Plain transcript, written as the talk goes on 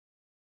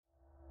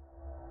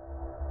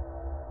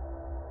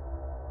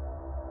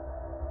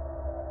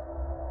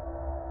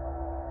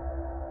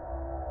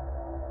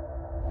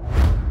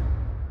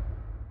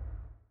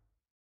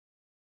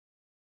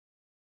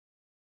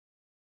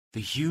The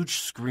huge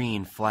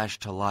screen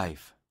flashed to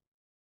life.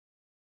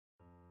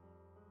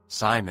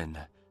 Simon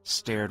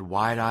stared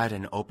wide-eyed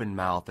and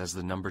open-mouthed as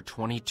the number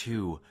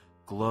 22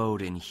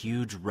 glowed in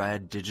huge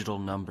red digital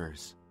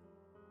numbers.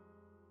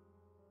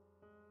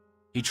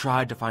 He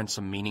tried to find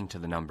some meaning to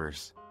the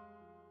numbers,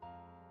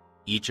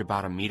 each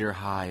about a meter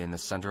high in the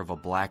center of a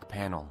black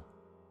panel.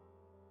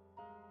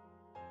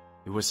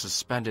 It was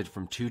suspended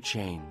from 2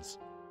 chains,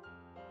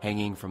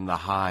 hanging from the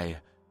high,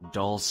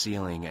 dull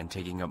ceiling and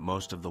taking up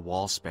most of the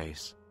wall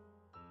space.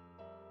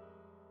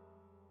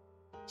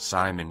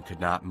 Simon could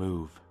not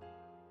move.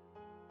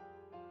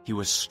 He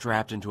was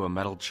strapped into a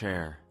metal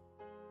chair,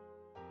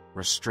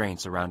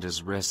 restraints around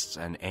his wrists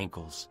and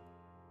ankles.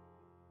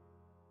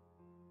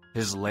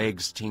 His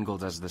legs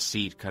tingled as the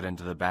seat cut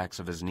into the backs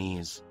of his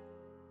knees,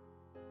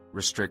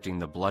 restricting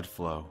the blood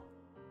flow.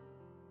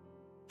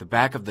 The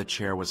back of the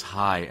chair was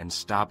high and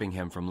stopping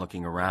him from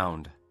looking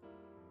around.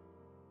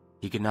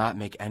 He could not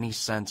make any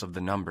sense of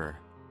the number,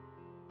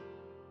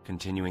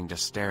 continuing to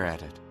stare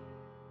at it,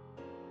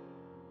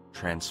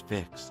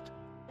 transfixed.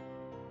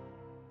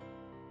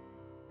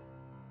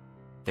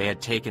 They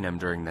had taken him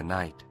during the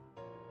night.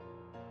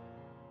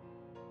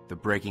 The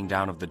breaking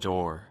down of the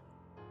door,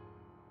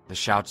 the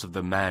shouts of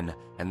the men,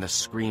 and the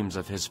screams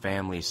of his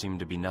family seemed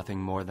to be nothing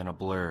more than a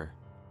blur,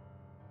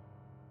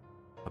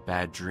 a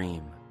bad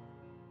dream.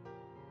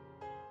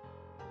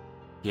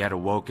 He had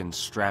awoken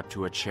strapped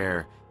to a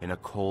chair in a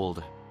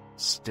cold,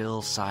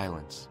 still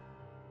silence.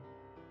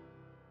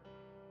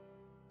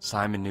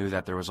 Simon knew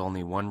that there was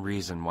only one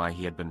reason why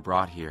he had been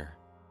brought here.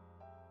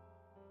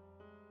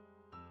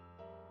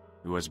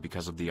 It was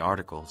because of the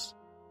articles.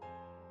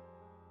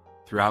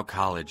 Throughout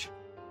college,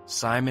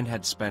 Simon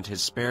had spent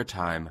his spare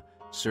time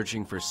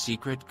searching for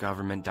secret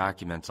government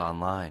documents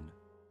online,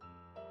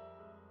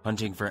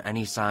 hunting for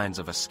any signs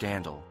of a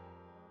scandal,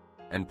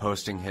 and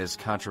posting his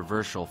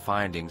controversial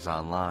findings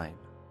online.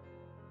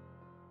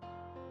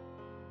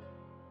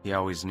 He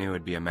always knew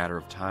it'd be a matter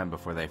of time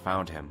before they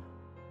found him.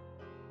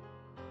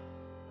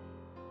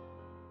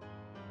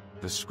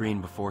 The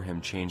screen before him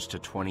changed to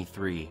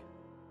 23.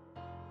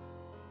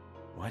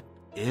 "What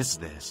is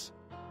this?"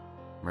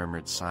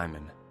 murmured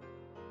Simon,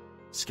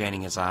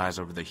 scanning his eyes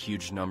over the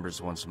huge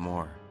numbers once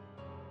more.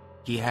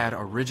 He had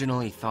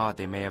originally thought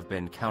they may have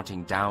been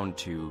counting down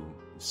to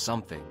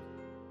something.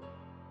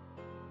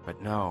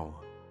 But no.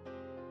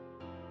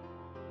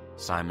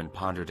 Simon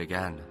pondered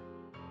again.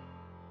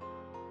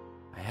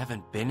 "I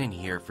haven't been in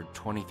here for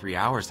 23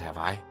 hours, have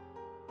I?"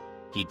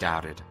 he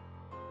doubted.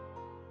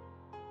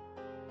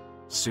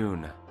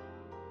 Soon,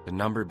 the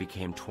number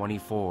became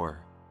 24,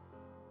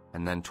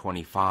 and then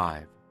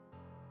 25,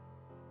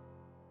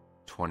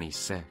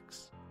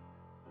 26.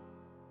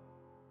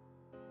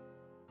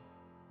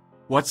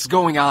 "What's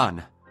going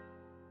on?"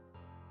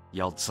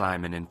 yelled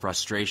Simon in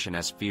frustration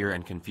as fear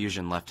and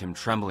confusion left him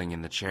trembling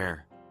in the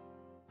chair.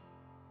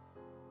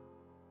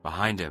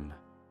 Behind him,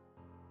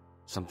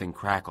 something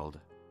crackled.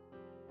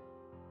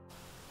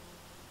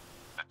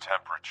 "The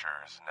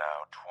temperature is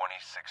now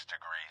 26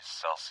 degrees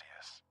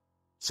Celsius,"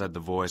 said the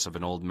voice of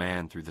an old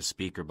man through the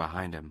speaker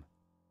behind him.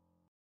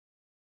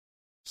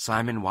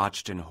 Simon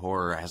watched in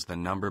horror as the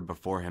number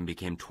before him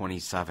became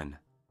 27.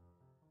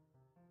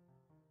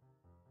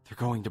 "They're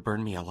going to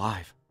burn me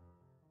alive,"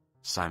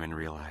 Simon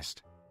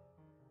realized.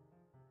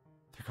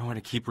 "They're going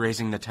to keep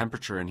raising the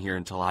temperature in here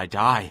until I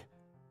die."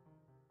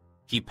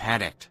 He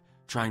panicked,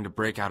 trying to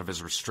break out of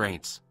his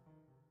restraints.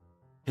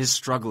 His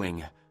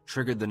struggling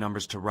triggered the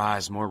numbers to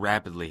rise more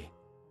rapidly,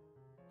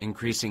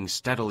 increasing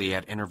steadily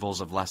at intervals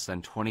of less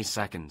than 20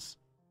 seconds.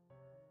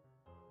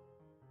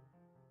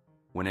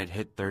 When it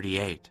hit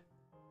 38,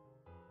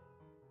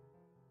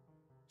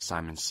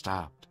 Simon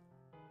stopped,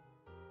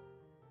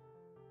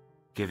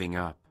 giving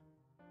up,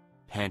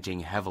 panting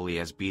heavily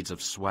as beads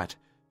of sweat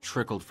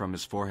trickled from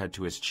his forehead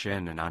to his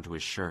chin and onto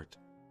his shirt.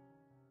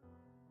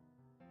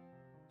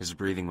 His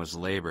breathing was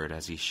labored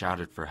as he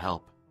shouted for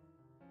help,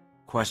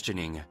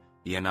 questioning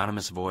the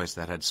anonymous voice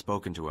that had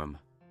spoken to him.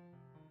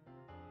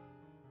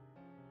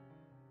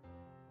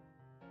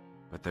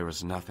 But there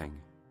was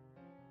nothing.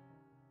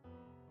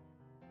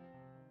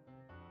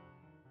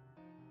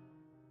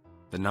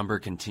 The number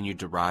continued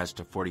to rise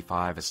to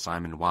 45 as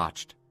Simon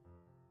watched,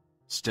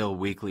 still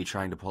weakly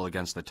trying to pull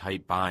against the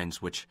tight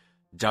binds which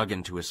dug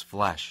into his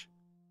flesh.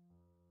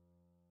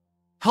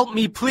 "Help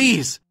me,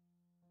 please!"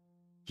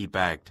 he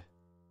begged,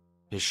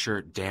 his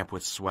shirt damp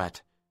with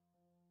sweat.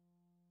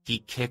 He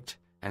kicked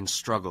and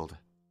struggled,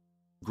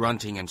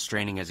 grunting and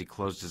straining as he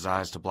closed his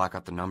eyes to block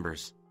out the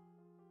numbers.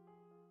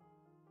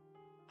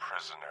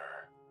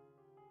 "Prisoner,"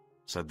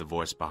 said the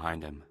voice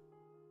behind him,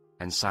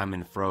 and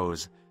Simon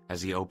froze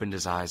as he opened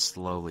his eyes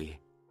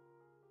slowly.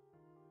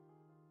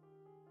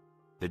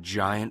 The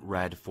giant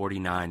red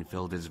 49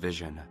 filled his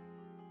vision.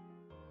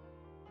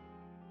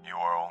 "You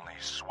are only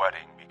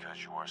sweating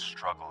because you are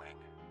struggling.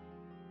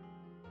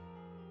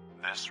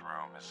 This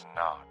room is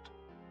not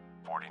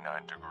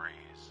 49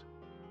 degrees.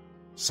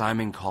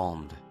 Simon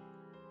calmed,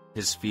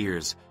 his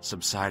fears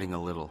subsiding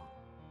a little.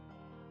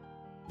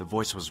 The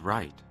voice was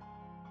right.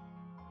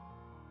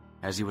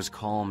 As he was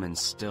calm and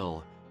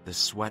still, the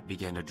sweat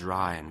began to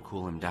dry and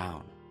cool him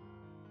down.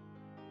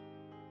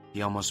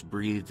 He almost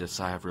breathed a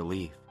sigh of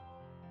relief.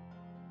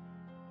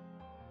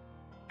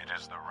 It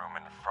is the room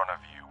in front of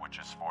you, which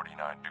is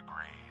 49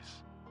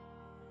 degrees.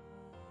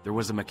 There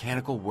was a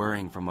mechanical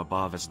whirring from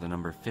above as the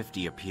number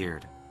 50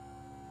 appeared,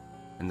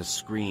 and the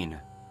screen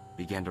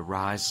began to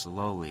rise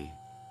slowly,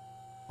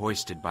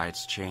 hoisted by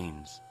its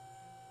chains.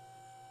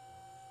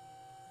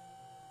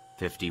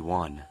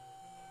 51,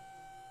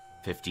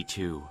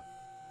 52,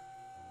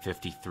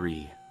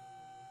 53,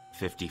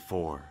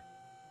 54.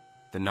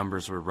 The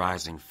numbers were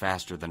rising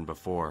faster than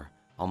before,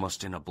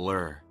 almost in a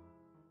blur.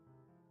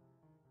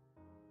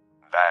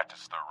 That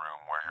is the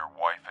room where your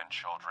wife and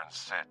children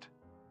sit,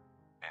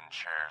 in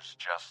chairs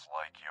just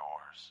like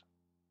yours.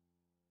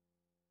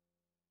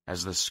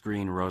 As the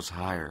screen rose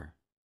higher,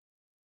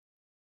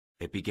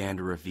 it began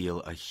to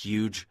reveal a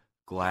huge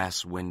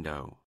glass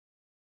window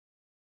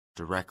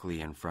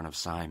directly in front of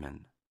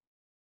Simon.